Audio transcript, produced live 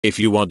If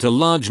you want a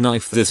large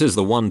knife, this is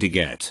the one to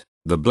get.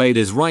 The blade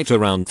is right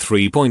around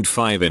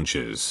 3.5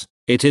 inches.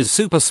 It is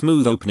super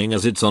smooth opening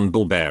as it's on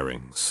ball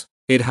bearings.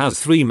 It has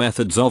 3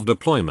 methods of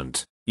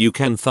deployment. You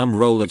can thumb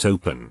roll it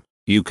open,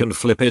 you can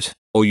flip it,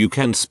 or you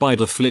can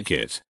spider flick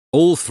it.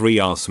 All 3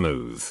 are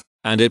smooth,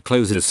 and it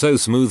closes so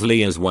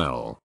smoothly as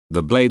well.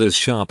 The blade is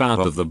sharp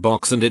out of the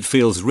box and it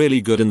feels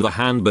really good in the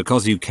hand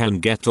because you can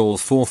get all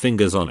 4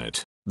 fingers on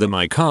it. The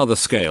Micarta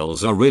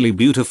scales are really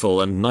beautiful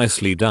and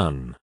nicely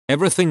done.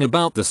 Everything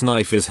about this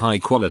knife is high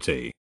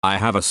quality. I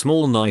have a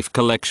small knife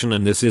collection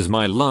and this is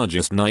my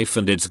largest knife,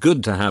 and it's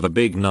good to have a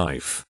big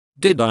knife.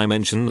 Did I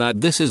mention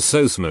that this is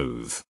so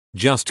smooth?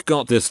 Just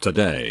got this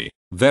today.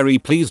 Very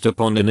pleased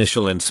upon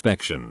initial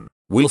inspection.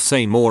 We'll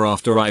say more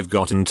after I've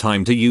gotten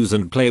time to use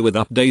and play with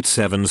update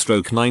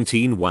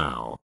 7/19.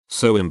 Wow.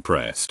 So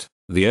impressed.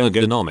 The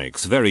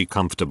ergonomics very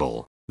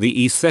comfortable.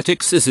 The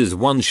aesthetics, this is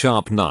one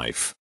sharp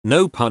knife.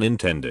 No pun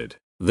intended.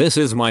 This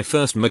is my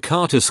first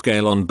Micarta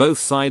scale on both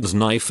sides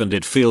knife and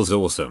it feels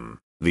awesome.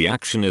 The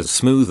action is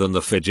smooth and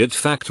the fidget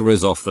factor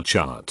is off the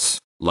charts.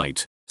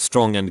 Light,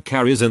 strong and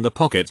carries in the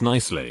pocket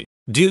nicely.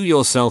 Do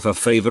yourself a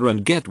favor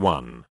and get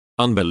one.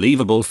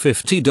 Unbelievable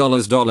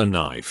 $50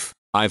 knife.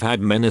 I've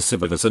had many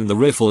CIVIVIs and the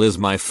Riffle is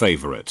my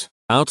favorite.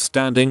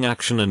 Outstanding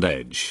action and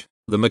edge.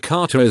 The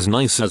Micarta is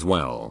nice as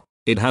well.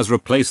 It has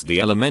replaced the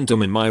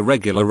Elementum in my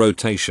regular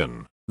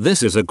rotation.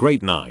 This is a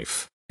great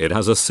knife. It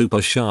has a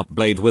super sharp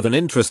blade with an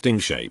interesting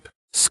shape.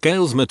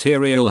 Scales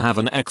material have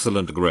an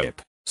excellent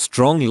grip.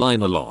 Strong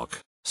liner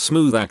lock.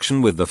 Smooth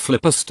action with the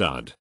flipper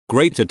stud.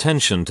 Great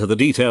attention to the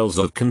details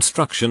of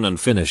construction and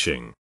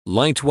finishing.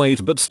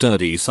 Lightweight but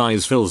sturdy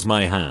size fills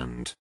my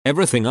hand.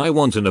 Everything I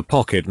want in a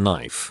pocket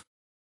knife.